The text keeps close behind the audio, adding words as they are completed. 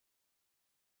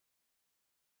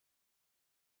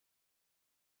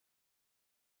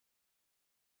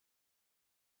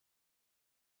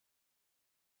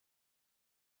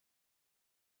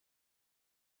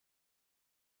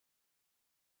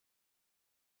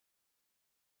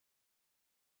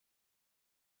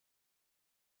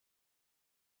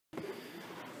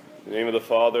In the name of the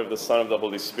Father, of the Son, of the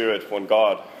Holy Spirit, one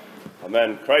God.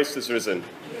 Amen. Christ is risen.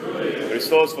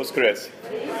 Christos voskres.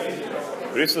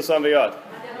 Christus enviat.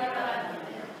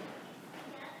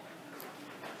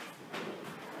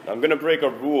 I'm going to break a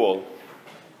rule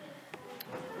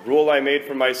I made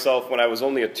for myself when I was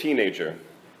only a teenager.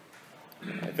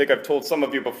 I think I've told some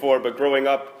of you before, but growing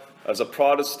up as a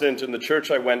Protestant in the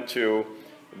church I went to,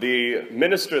 the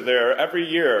minister there every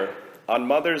year on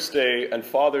Mother's Day and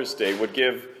Father's Day would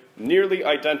give nearly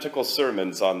identical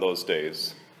sermons on those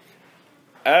days.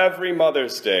 Every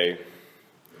Mother's Day,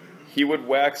 he would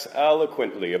wax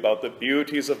eloquently about the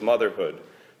beauties of motherhood,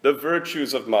 the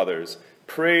virtues of mothers,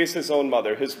 praise his own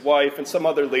mother, his wife, and some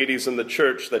other ladies in the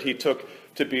church that he took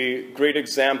to be great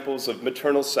examples of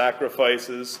maternal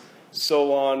sacrifices,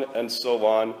 so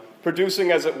on,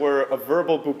 producing, as it were, a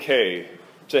verbal bouquet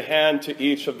to hand to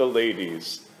each of the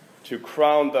ladies, to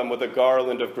crown them with a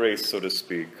garland of grace, so to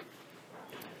speak.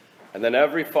 And then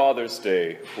every Father's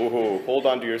Day, hold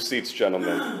on to your seats,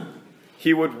 gentlemen,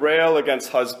 he would rail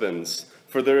against husbands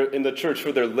in the church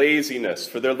for their laziness,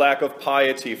 for their lack of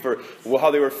piety, for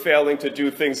how they were failing to do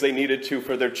things they needed to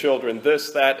for their children,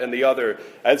 this, that, and the other,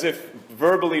 as if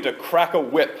verbally to crack a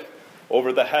whip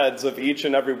over the heads of each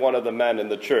and every one of the men in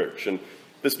the church. And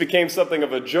this became something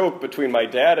of a joke between my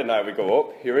dad and I. We go,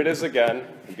 oh, here it is again.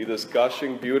 It'd be this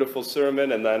gushing, beautiful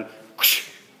sermon, and then whoosh,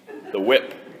 the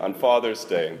whip on Father's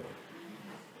Day.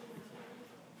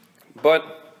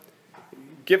 But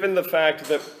given the fact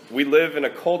that we live in a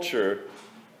culture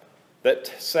that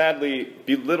sadly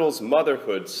belittles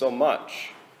motherhood so much,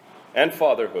 and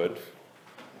fatherhood,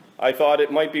 I thought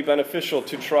it might be beneficial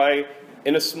to try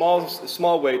in a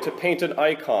small way to paint an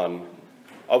icon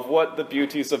of what the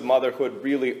beauties of motherhood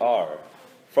really are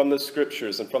from the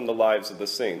scriptures and from the lives of the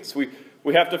saints.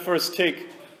 We have to first take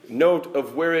note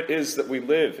of where it is that we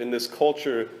live in this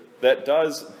culture that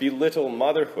does belittle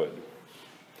motherhood.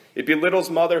 It belittles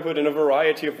motherhood in a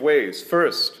variety of ways.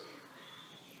 First,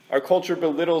 our culture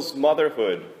belittles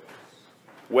motherhood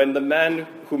when the men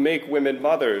who make women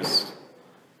mothers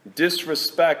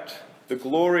disrespect the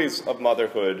glories of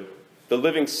motherhood, the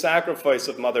living sacrifice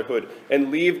of motherhood,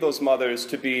 and leave those mothers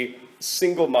to be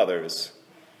single mothers,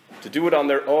 to do it on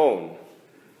their own,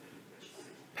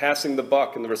 passing the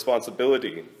buck and the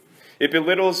responsibility. It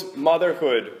belittles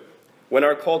motherhood when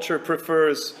our culture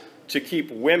prefers to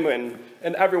keep women,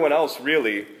 and everyone else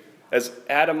really, as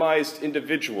atomized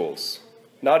individuals,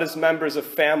 not as members of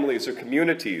families or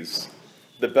communities,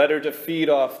 the better to feed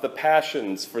off the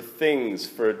passions for things,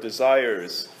 for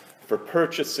desires, for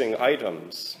purchasing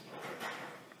items,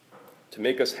 to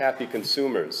make us happy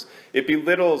consumers. It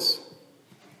belittles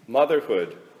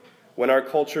motherhood when our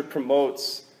culture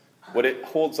promotes what it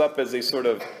holds up as a sort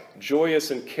of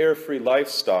joyous and carefree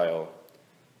lifestyle,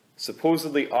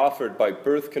 supposedly offered by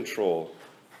birth control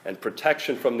and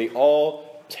protection from the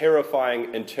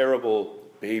all-terrifying and terrible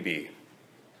baby.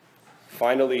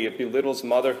 Finally, it belittles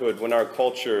motherhood when our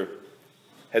culture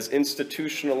has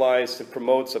institutionalized and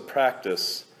promotes a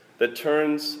practice that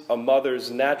turns a mother's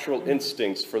natural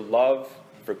instincts for love,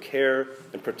 for care,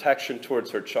 and protection towards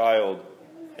her child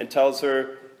and tells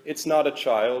her it's not a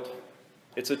child,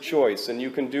 it's a choice, and you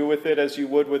can do with it as you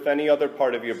would with any other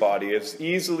part of your body, as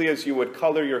easily as you would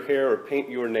color your hair or paint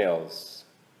your nails.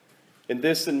 In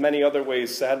this and many other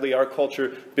ways, sadly, our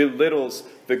culture belittles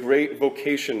the great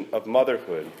vocation of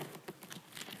motherhood.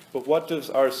 But what does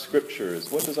our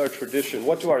scriptures, what does our tradition,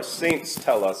 what do our saints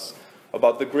tell us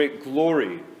about the great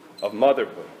glory of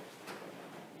motherhood?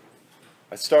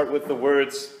 I start with the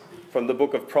words from the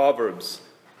book of Proverbs.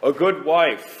 A good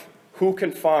wife, who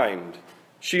can find?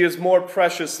 She is more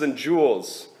precious than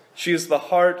jewels. She is the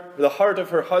heart of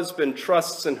her husband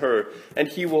trusts in her, and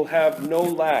he will have no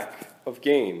lack of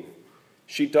gain.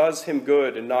 She does him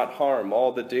good and not harm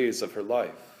all the days of her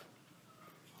life.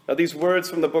 Now, these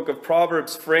words from the book of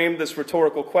Proverbs frame this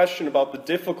rhetorical question about the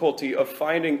difficulty of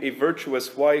finding a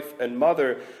virtuous wife and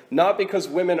mother, not because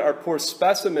women are poor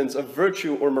specimens of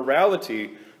virtue or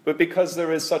morality, but because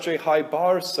there is such a high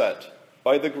bar set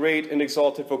by the great and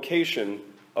exalted vocation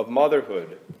of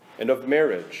motherhood and of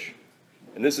marriage.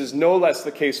 And this is no less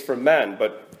the case for men,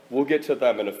 but we'll get to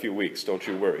them in a few weeks, don't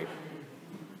you worry.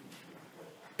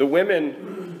 The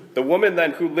woman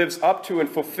then who lives up to and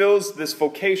fulfills this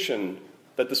vocation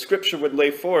that the scripture would lay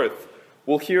forth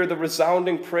will hear the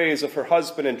resounding praise of her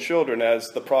husband and children,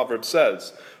 as the proverb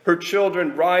says. Her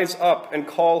children rise up and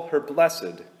call her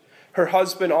blessed. Her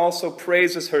husband also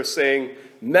praises her, saying,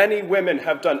 many women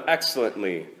have done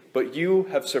excellently, but you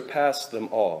have surpassed them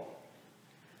all.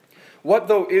 What,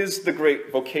 though, is the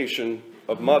great vocation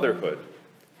of motherhood?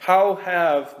 How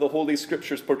have the Holy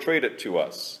Scriptures portrayed it to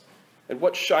us? And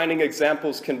what shining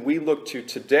examples can we look to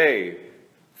today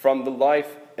from the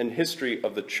life and history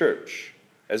of the church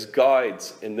as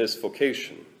guides in this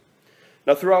vocation?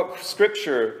 Now, throughout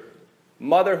Scripture,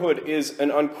 motherhood is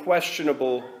an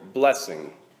unquestionable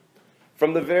blessing.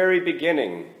 From the very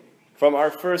beginning, from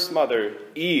our first mother,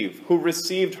 Eve, who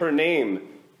received her name,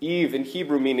 Eve in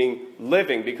Hebrew meaning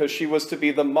living, because she was to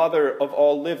be the mother of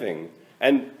all living,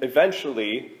 and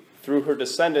eventually, through her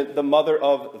descendant, the mother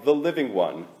of the living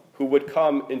one, who would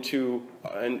come into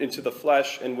the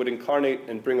flesh and would incarnate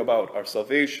and bring about our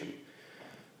salvation.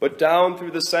 But down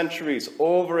through the centuries,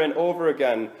 over and over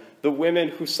again, the women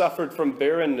who suffered from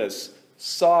barrenness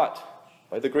sought,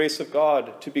 by the grace of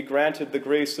God, to be granted the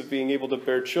grace of being able to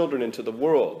bear children into the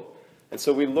world. And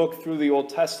so we look through the Old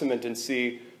Testament and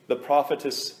see the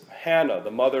prophetess Hannah,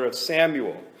 the mother of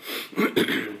Samuel,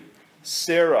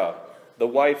 Sarah, the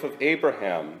wife of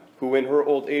Abraham, who in her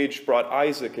old age brought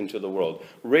Isaac into the world,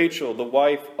 Rachel, the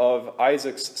wife of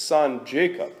Isaac's son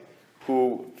Jacob,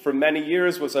 who for many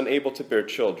years was unable to bear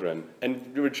children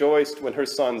and rejoiced when her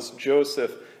sons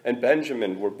Joseph and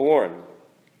Benjamin were born.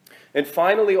 And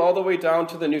finally, all the way down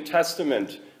to the New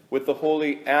Testament with the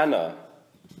holy Anna,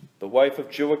 the wife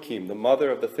of Joachim, the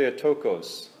mother of the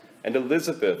Theotokos, and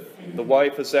Elizabeth, the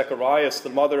wife of Zacharias, the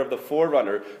mother of the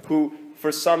forerunner, who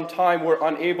for some time were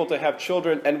unable to have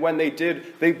children, and when they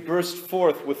did, they burst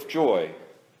forth with joy.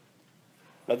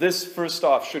 Now this, first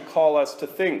off, should call us to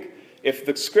think, if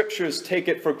the Scriptures take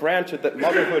it for granted that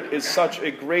motherhood is such a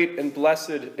great and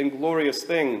blessed and glorious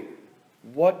thing,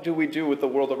 what do we do with the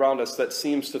world around us that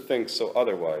seems to think so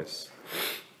otherwise?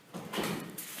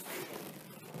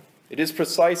 It is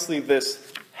precisely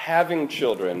this having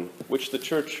children, which the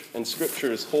Church and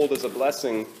Scriptures hold as a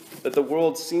blessing, that the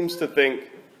world seems to think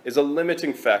is a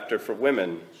limiting factor for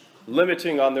women,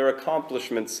 limiting on their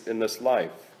accomplishments in this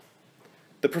life.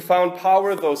 The profound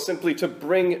power, though, simply to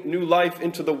bring new life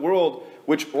into the world,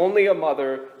 which only a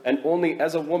mother and only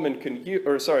as a woman can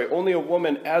only a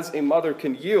woman as a mother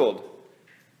can yield.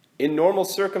 In normal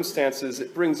circumstances,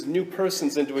 it brings new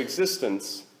persons into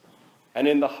existence, and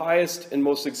in the highest and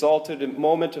most exalted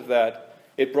moment of that,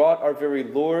 it brought our very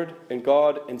Lord and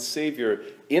God and Savior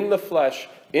in the flesh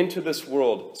into this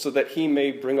world so that he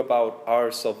may bring about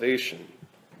our salvation.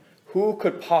 Who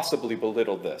could possibly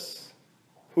belittle this?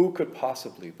 Who could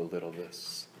possibly belittle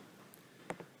this?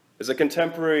 As a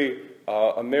contemporary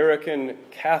American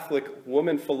Catholic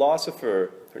woman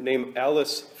philosopher, her name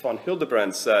Alice von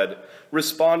Hildebrand, said,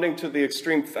 responding to the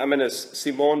extreme feminist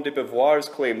Simone de Beauvoir's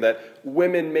claim that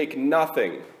women make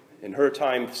nothing, in her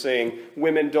time saying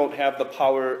women don't have the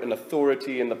power and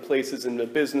authority and the places in the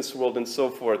business world and so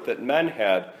forth that men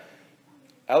had,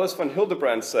 Alice von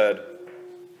Hildebrand said,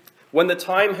 when the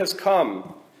time has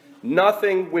come,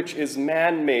 nothing which is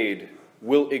man-made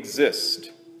will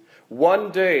exist.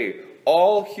 One day,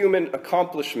 all human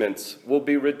accomplishments will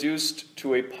be reduced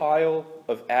to a pile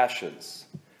of ashes.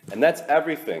 And that's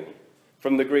everything,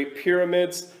 from the Great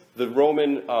Pyramids, the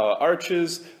Roman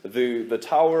arches, the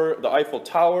tower, the Eiffel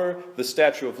Tower, the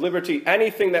Statue of Liberty,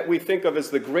 anything that we think of as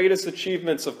the greatest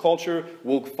achievements of culture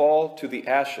will fall to the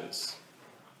ashes.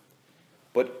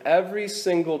 But every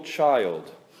single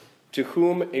child to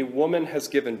whom a woman has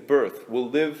given birth will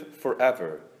live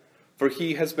forever, for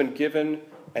he has been given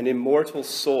an immortal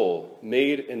soul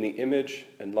made in the image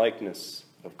and likeness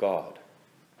of God.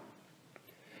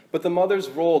 But the mother's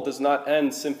role does not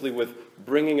end simply with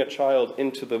bringing a child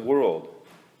into the world,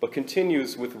 but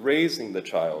continues with raising the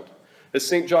child. As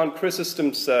St. John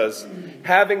Chrysostom says,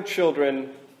 having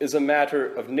children is a matter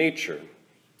of nature.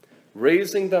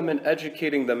 Raising them and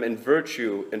educating them in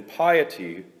virtue and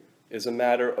piety is a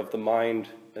matter of the mind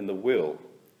and the will.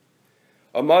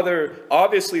 A mother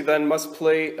obviously then must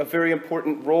play a very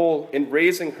important role in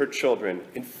raising her children,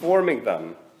 in forming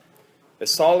them.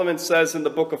 As Solomon says in the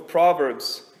book of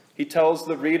Proverbs, he tells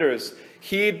the readers,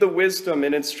 heed the wisdom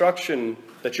and instruction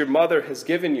that your mother has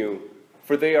given you,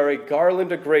 for they are a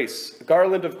garland of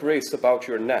grace about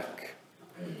your neck.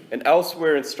 And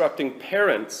elsewhere instructing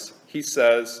parents, he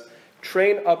says,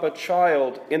 train up a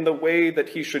child in the way that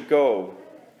he should go,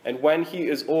 and when he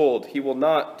is old, he will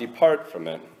not depart from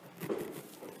it.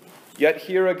 Yet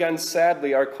here again,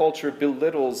 sadly, our culture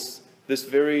belittles this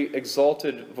very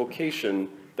exalted vocation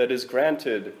that is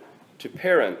granted to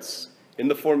parents in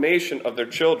the formation of their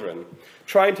children,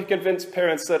 trying to convince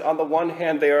parents that on the one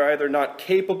hand they are either not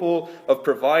capable of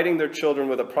providing their children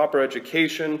with a proper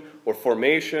education or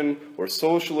formation or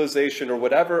socialization or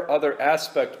whatever other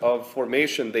aspect of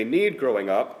formation they need growing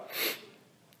up,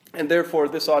 and therefore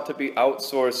this ought to be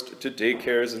outsourced to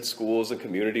daycares and schools and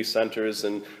community centers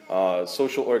and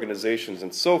social organizations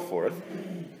and so forth.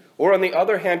 Or on the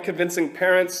other hand, convincing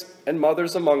parents and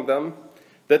mothers among them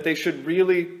that they should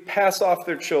really pass off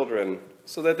their children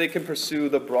so that they can pursue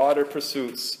the broader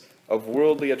pursuits of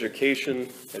worldly education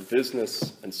and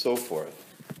business and so forth.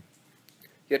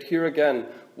 Yet here again,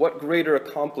 what greater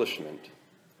accomplishment,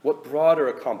 what broader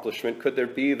accomplishment could there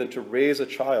be than to raise a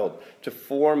child, to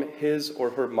form his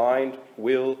or her mind,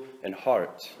 will, and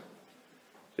heart?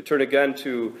 To turn again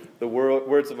to the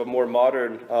words of a more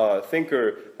modern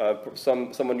thinker,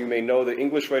 someone you may know, the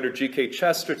English writer G.K.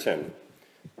 Chesterton.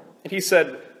 And he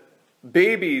said,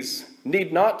 babies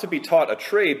need not to be taught a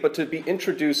trade, but to be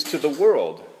introduced to the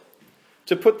world.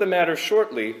 To put the matter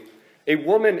shortly, a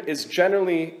woman is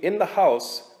generally in the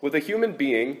house with a human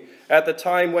being at the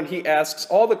time when he asks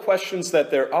all the questions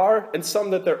that there are and some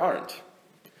that there aren't.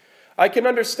 I can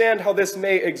understand how this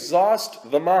may exhaust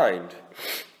the mind.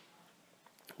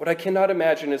 What I cannot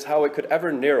imagine is how it could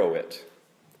ever narrow it.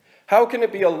 How can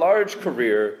it be a large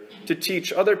career to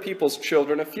teach other people's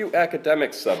children a few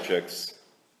academic subjects,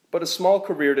 but a small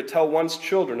career to tell one's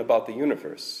children about the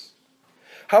universe?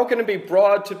 How can it be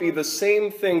broad to be the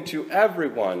same thing to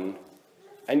everyone,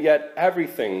 and yet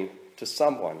everything to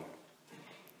someone?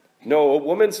 No, a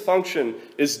woman's function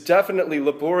is definitely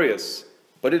laborious,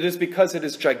 but it is because it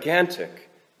is gigantic,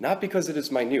 not because it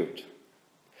is minute.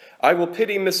 I will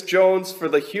pity Miss Jones for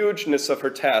the hugeness of her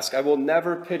task. I will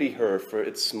never pity her for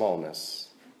its smallness.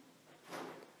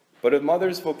 But a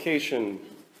mother's vocation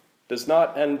does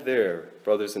not end there,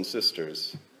 brothers and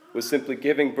sisters, with simply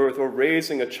giving birth or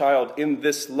raising a child in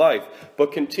this life,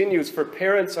 but continues, for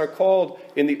parents are called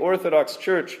in the Orthodox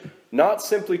Church not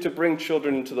simply to bring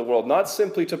children into the world, not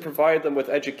simply to provide them with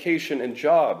education and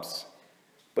jobs,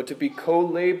 but to be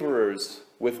co-laborers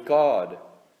with God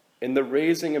in the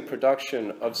raising and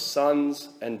production of sons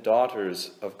and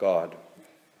daughters of God.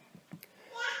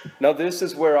 Now this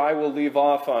is where I will leave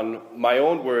off on my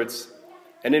own words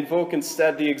and invoke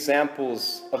instead the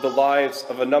examples of the lives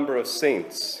of a number of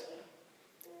saints.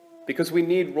 Because we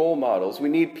need role models, we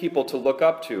need people to look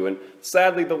up to, and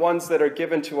sadly the ones that are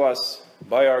given to us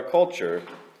by our culture,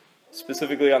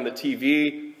 specifically on the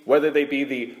TV, whether they be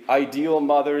the ideal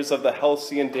mothers of the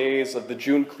halcyon days of the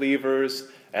June Cleavers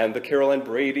and the Carol Ann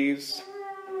Bradys,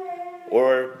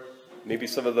 or maybe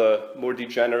some of the more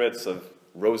degenerates of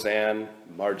Roseanne,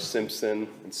 Marge Simpson,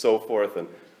 and so forth. And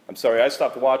I'm sorry, I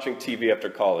stopped watching TV after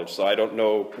college, so I don't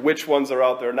know which ones are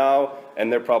out there now, and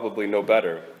they're probably no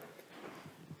better.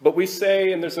 But we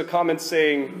say, and there's a common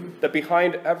saying, that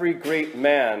behind every great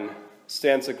man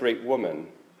stands a great woman.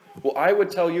 Well, I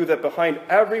would tell you that behind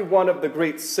every one of the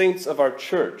great saints of our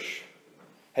church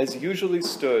has usually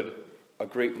stood a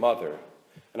great mother.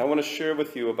 And I want to share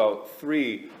with you about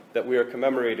 3 that we are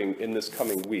commemorating in this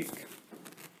coming week.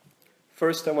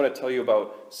 First, I want to tell you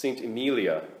about Saint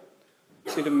Emilia.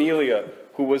 Saint Emilia,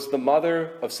 who was the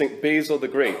mother of Saint Basil the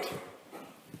Great. In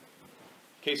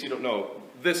case you don't know,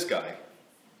 this guy,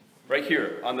 right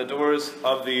here on the doors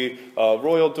of the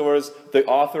royal doors, the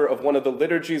author of one of the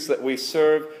liturgies that we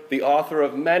serve, the author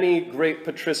of many great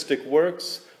patristic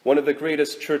works, one of the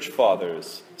greatest church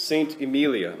fathers, Saint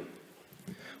Emilia.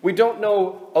 We don't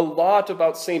know a lot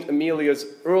about Saint Emilia's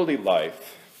early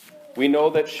life. We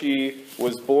know that she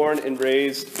was born and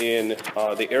raised in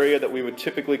the area that we would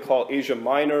typically call Asia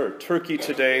Minor, or Turkey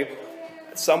today,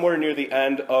 somewhere near the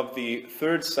end of the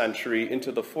 3rd century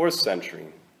into the 4th century.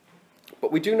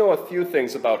 But we do know a few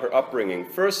things about her upbringing.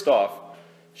 First off,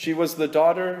 she was the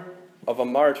daughter of a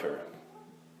martyr.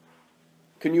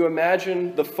 Can you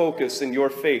imagine the focus in your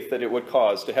faith that it would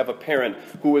cause to have a parent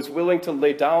who was willing to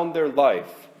lay down their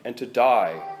life and to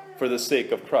die for the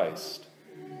sake of Christ?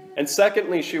 And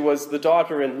secondly, she was the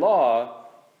daughter-in-law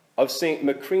of Saint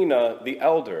Macrina the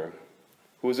Elder,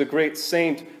 who was a great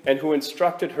saint and who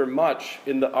instructed her much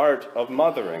in the art of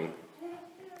mothering.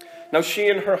 Now, she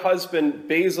and her husband,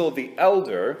 Basil the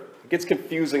Elder, it gets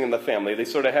confusing in the family. They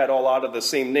sort of had a lot of the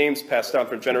same names passed down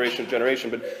from generation to generation,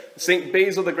 but Saint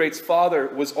Basil the Great's father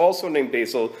was also named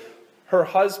Basil. Her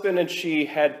husband and she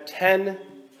had 10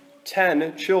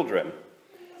 children.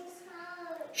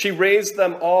 She raised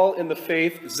them all in the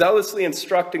faith, zealously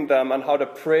instructing them on how to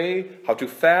pray, how to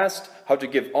fast, how to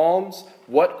give alms,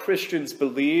 what Christians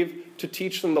believe, to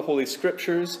teach them the Holy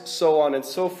Scriptures, so on and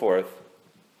so forth.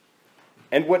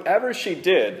 And whatever she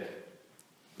did,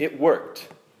 it worked.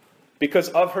 Because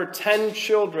of her 10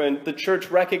 children, the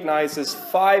church recognizes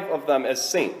 5 of them as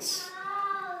saints.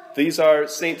 These are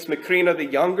Saints Macrina the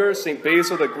Younger, Saint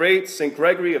Basil the Great, Saint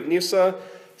Gregory of Nyssa,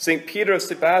 Saint Peter of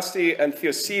Sebaste, and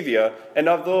Theosebia, and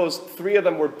of those, 3 of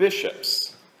them were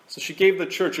bishops. So she gave the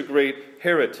church a great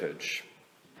heritage.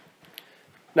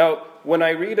 Now, when I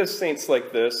read of saints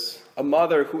like this, a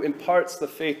mother who imparts the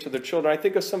faith to their children, I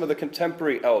think of some of the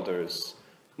contemporary elders,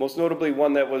 most notably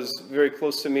one that was very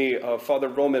close to me, Father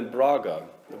Roman Braga,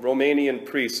 the Romanian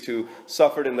priest who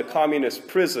suffered in the communist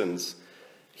prisons.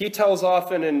 He tells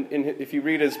often, if you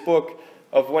read his book,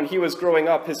 of when he was growing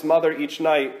up, his mother each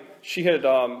night, she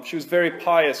was very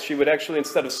pious. She would actually,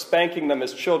 instead of spanking them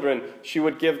as children, she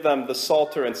would give them the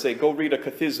Psalter and say, go read a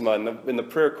Kathisma in the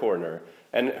prayer corner.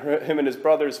 And him and his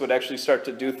brothers would actually start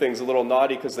to do things a little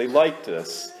naughty because they liked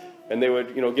this. And they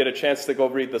would, get a chance to go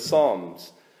read the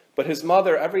Psalms. But his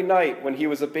mother, every night when he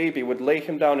was a baby, would lay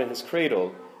him down in his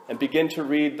cradle and begin to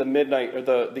read the midnight or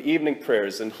the evening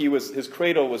prayers. And his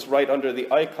cradle was right under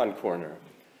the icon corner.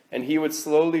 And he would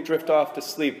slowly drift off to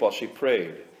sleep while she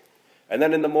prayed. And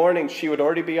then in the morning, she would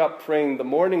already be up praying the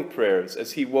morning prayers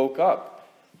as he woke up.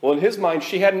 Well, in his mind,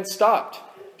 she hadn't stopped.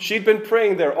 She'd been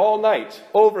praying there all night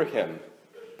over him.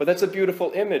 But that's a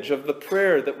beautiful image of the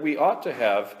prayer that we ought to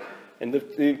have and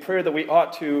the prayer that we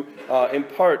ought to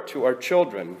impart to our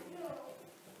children.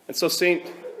 And so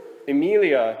St.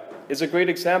 Emilia is a great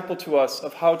example to us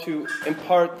of how to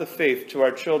impart the faith to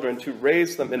our children, to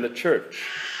raise them in the church.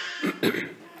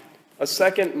 A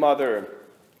second mother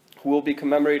who we'll be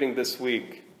commemorating this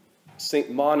week,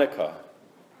 St. Monica,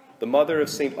 the mother of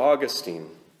St. Augustine.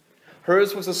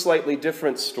 Hers was a slightly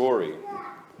different story.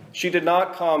 She did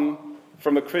not come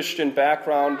from a Christian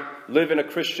background, live in a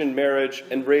Christian marriage,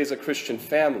 and raise a Christian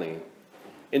family.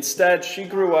 Instead, she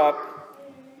grew up,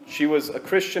 she was a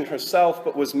Christian herself,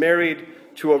 but was married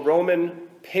to a Roman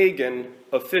pagan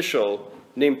official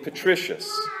named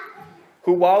Patricius,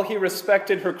 who, while he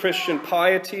respected her Christian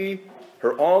piety,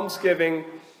 her almsgiving,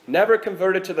 never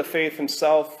converted to the faith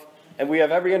himself, and we have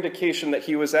every indication that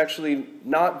he was actually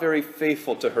not very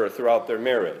faithful to her throughout their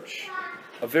marriage.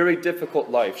 A very difficult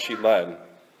life she led.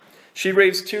 She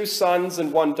raised 2 sons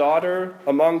and 1 daughter,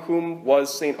 among whom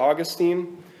was St.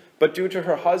 Augustine, but due to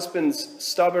her husband's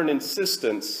stubborn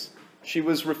insistence, she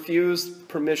was refused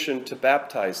permission to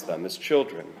baptize them as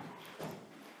children.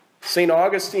 St.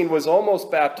 Augustine was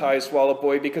almost baptized while a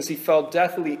boy because he fell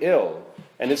deathly ill,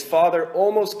 and his father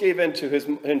almost gave in to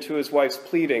his wife's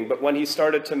pleading, but when he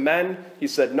started to mend, he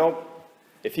said, nope,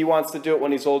 if he wants to do it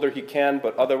when he's older, he can,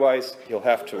 but otherwise, he'll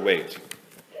have to wait.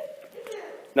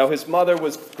 Now, his mother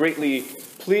was greatly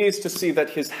pleased to see that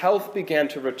his health began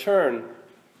to return,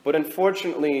 but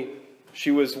unfortunately,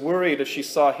 she was worried as she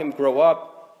saw him grow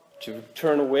up to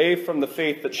turn away from the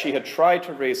faith that she had tried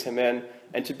to raise him in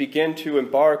and to begin to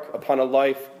embark upon a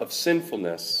life of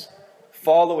sinfulness,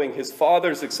 following his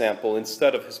father's example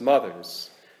instead of his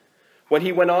mother's. When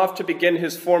he went off to begin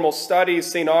his formal studies,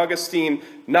 St. Augustine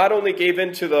not only gave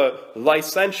in to the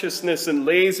licentiousness and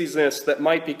laziness that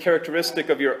might be characteristic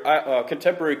of your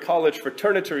contemporary college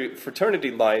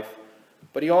fraternity life,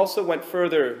 but he also went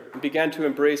further and began to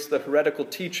embrace the heretical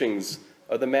teachings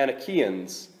of the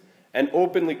Manichaeans and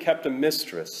openly kept a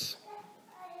mistress.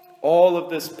 All of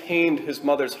this pained his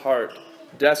mother's heart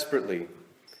desperately,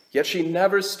 yet she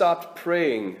never stopped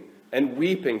praying and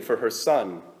weeping for her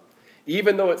son,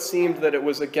 even though it seemed that it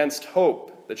was against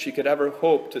hope that she could ever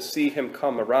hope to see him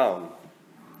come around.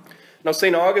 Now,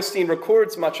 St. Augustine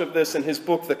records much of this in his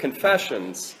book, The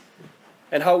Confessions,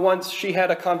 and how once she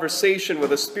had a conversation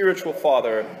with a spiritual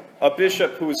father, a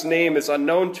bishop whose name is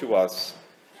unknown to us,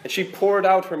 and she poured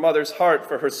out her mother's heart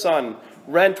for her son,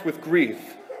 rent with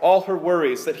grief, all her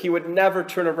worries that he would never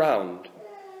turn around.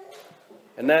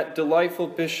 And that delightful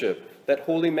bishop, that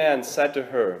holy man, said to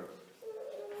her,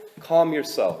 "Calm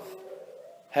yourself.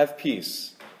 Have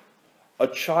peace. A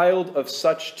child of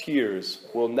such tears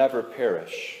will never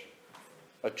perish.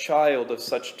 A child of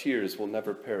such tears will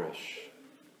never perish."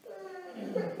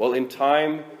 Well, in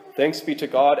time, thanks be to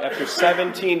God, after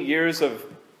 17 years of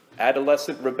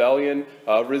adolescent rebellion,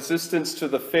 resistance to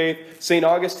the faith, St.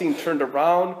 Augustine turned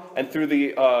around, and through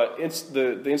the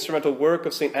instrumental work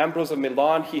of St. Ambrose of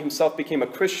Milan, he himself became a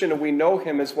Christian, and we know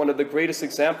him as one of the greatest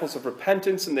examples of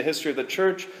repentance in the history of the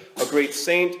church, a great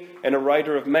saint, and a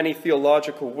writer of many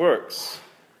theological works.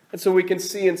 And so we can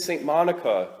see in St.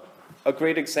 Monica a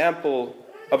great example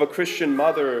of a Christian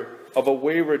mother of a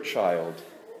wayward child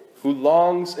who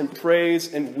longs and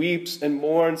prays and weeps and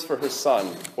mourns for her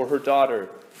son or her daughter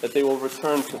that they will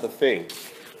return to the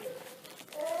faith.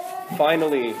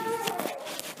 Finally,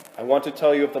 I want to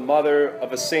tell you of the mother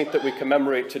of a saint that we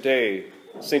commemorate today,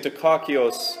 St.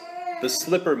 Akakios, the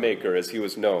slipper maker, as he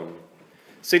was known.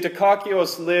 St.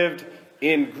 Akakios lived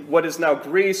in what is now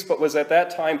Greece, but was at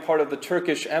that time part of the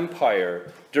Turkish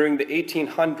Empire during the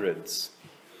 1800s.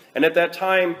 And at that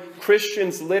time,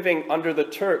 Christians living under the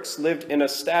Turks lived in a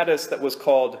status that was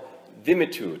called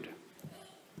dhimitude.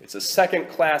 It's a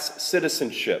second-class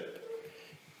citizenship.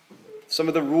 Some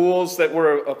of the rules that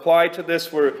were applied to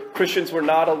this were Christians were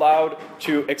not allowed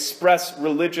to express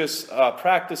religious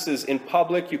practices in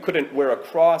public. You couldn't wear a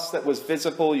cross that was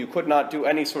visible. You could not do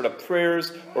any sort of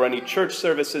prayers or any church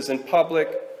services in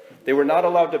public. They were not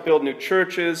allowed to build new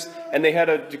churches, and they had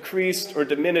a decreased or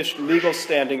diminished legal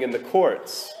standing in the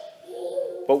courts.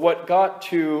 But what got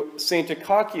to St.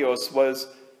 Akakios was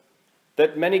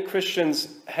that many Christians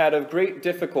had a great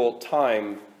difficult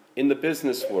time in the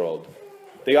business world.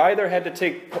 They either had to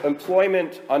take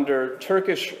employment under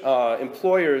Turkish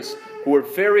employers who were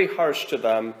very harsh to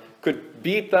them, could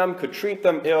beat them, could treat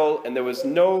them ill, and they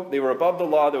were above the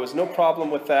law, there was no problem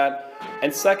with that.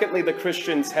 And secondly, the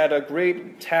Christians had a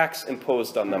great tax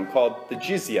imposed on them called the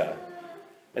jizya.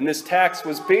 And this tax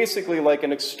was basically like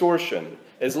an extortion.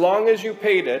 As long as you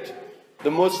paid it,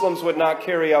 the Muslims would not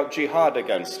carry out jihad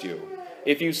against you.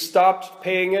 If you stopped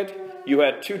paying it, you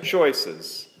had two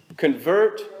choices: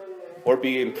 convert or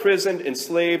be imprisoned,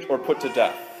 enslaved, or put to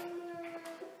death.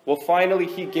 Well, finally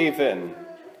he gave in.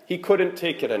 He couldn't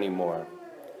take it anymore.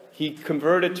 He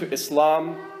converted to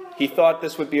Islam. He thought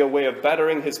this would be a way of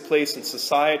bettering his place in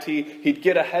society. He'd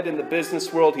get ahead in the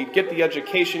business world. He'd get the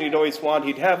education he'd always wanted.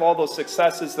 He'd have all those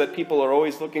successes that people are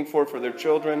always looking for their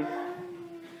children.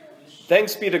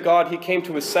 Thanks be to God, he came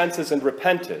to his senses and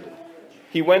repented.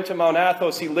 He went to Mount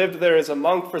Athos. He lived there as a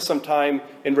monk for some time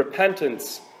in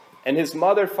repentance. And his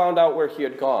mother found out where he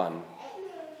had gone.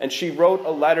 And she wrote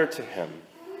a letter to him.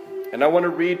 And I want to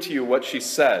read to you what she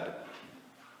said.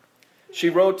 She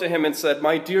wrote to him and said,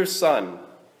 "My dear son,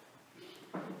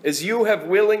 as you have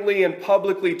willingly and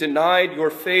publicly denied your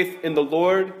faith in the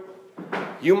Lord,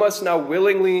 you must now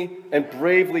willingly and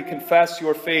bravely confess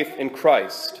your faith in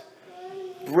Christ,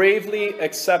 bravely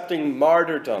accepting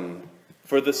martyrdom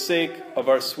for the sake of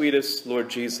our sweetest Lord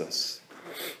Jesus."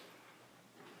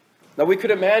 Now we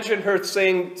could imagine her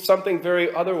saying something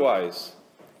very otherwise.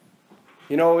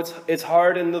 You know, it's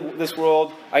hard in this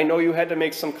world. I know you had to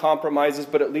make some compromises,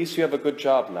 but at least you have a good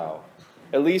job now.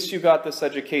 At least you got this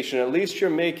education. At least you're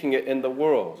making it in the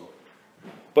world.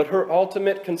 But her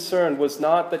ultimate concern was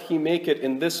not that he make it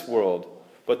in this world,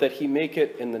 but that he make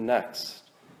it in the next.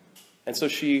 And so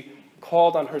she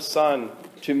called on her son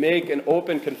to make an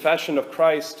open confession of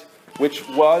Christ, which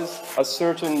was a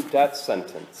certain death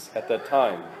sentence at that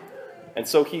time. And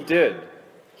so he did.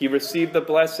 He received the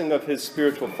blessing of his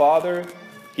spiritual father.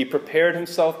 He prepared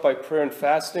himself by prayer and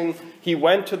fasting. He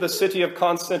went to the city of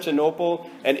Constantinople,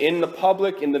 and in the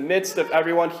public, in the midst of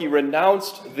everyone, he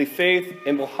renounced the faith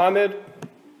in Muhammad,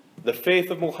 the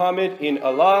faith of Muhammad in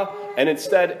Allah, and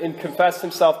instead confessed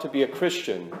himself to be a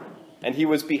Christian. And he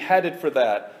was beheaded for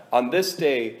that on this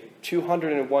day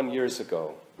 201 years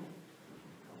ago.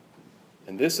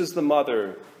 And this is the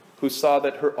mother who saw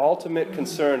that her ultimate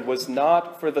concern was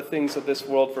not for the things of this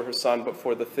world for her son, but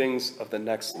for the things of the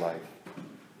next life.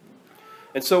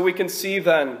 And so we can see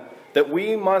then that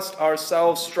we must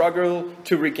ourselves struggle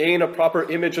to regain a proper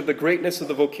image of the greatness of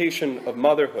the vocation of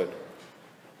motherhood,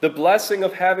 the blessing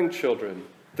of having children,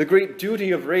 the great duty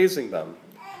of raising them,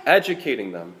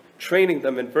 educating them, training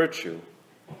them in virtue,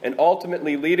 and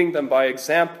ultimately leading them by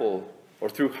example or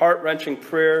through heart-wrenching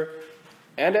prayer,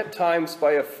 and at times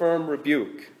by a firm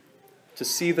rebuke, to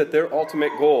see that their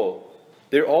ultimate goal,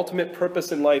 their ultimate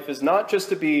purpose in life is not just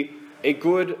to be a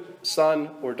good son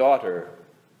or daughter,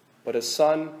 but a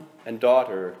son and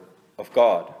daughter of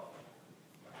God.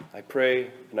 I pray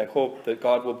and I hope that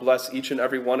God will bless each and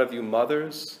every one of you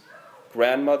mothers,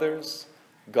 grandmothers,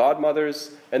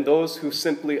 godmothers, and those who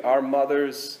simply are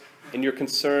mothers in your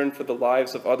concern for the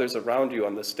lives of others around you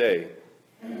on this day.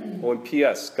 Oh, and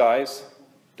P.S., guys,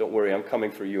 don't worry, I'm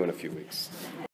coming for you in a few weeks.